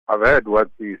I've heard what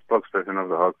the spokesperson of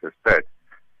the Hawks has said.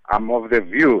 I'm of the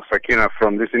view, Sakina,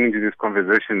 from listening to this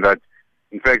conversation that,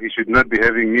 in fact, he should not be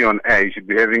having me on air. He should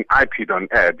be having IP'd on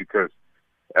air because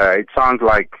it sounds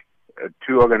like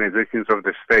two organizations of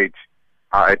the state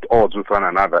are at odds with one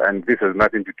another, and this has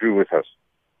nothing to do with us.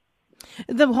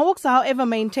 The Hawks, however,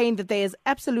 maintain that there is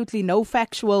absolutely no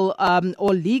factual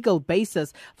or legal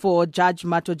basis for Judge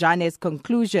Matojane's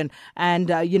conclusion and,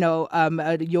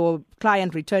 your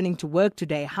client returning to work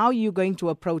today. How are you going to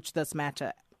approach this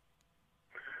matter?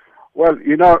 Well,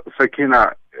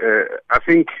 Sakina, I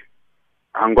think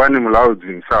Hangwani Mulaudzi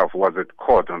himself was at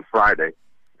court on Friday,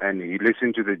 and he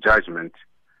listened to the judgment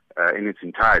in its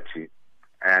entirety.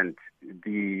 And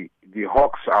the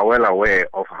Hawks are well aware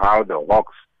of how the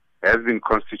Hawks has been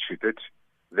constituted.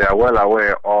 They are well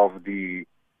aware of the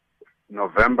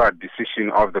November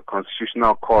decision of the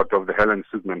Constitutional Court of the Helen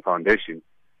Suzman Foundation,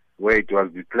 where it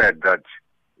was declared that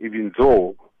even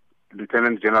though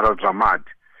Lieutenant General Dramad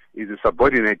is a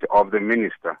subordinate of the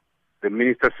minister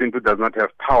simply does not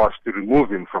have powers to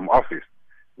remove him from office.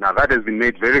 Now that has been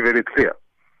made very, very clear.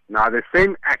 Now the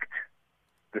same act,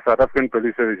 the South African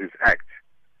Police Services Act,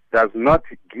 does not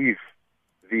give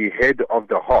the head of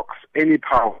the Hawks any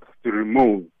power to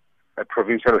remove a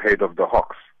provincial head of the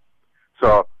Hawks.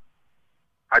 So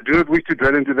I do not wish to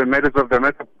dwell into the matters of the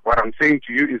matter. What I'm saying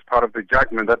to you is part of the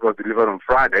judgment that was delivered on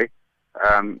Friday.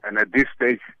 And at this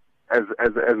stage, as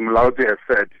Mulaudzi has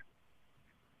said,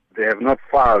 they have not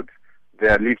filed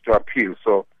their leave to appeal.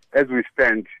 So as we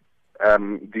stand,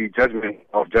 the judgment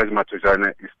of Judge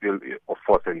Matojane is still of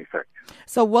force and effect.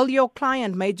 So will your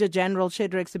client, Major General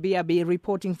Shadrack Sibiya, be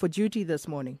reporting for duty this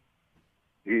morning?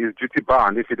 He is duty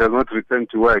bound. If he does not return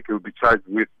to work, he will be charged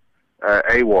with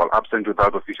AWOL, absent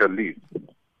without official leave.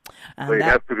 So he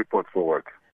has to report for work.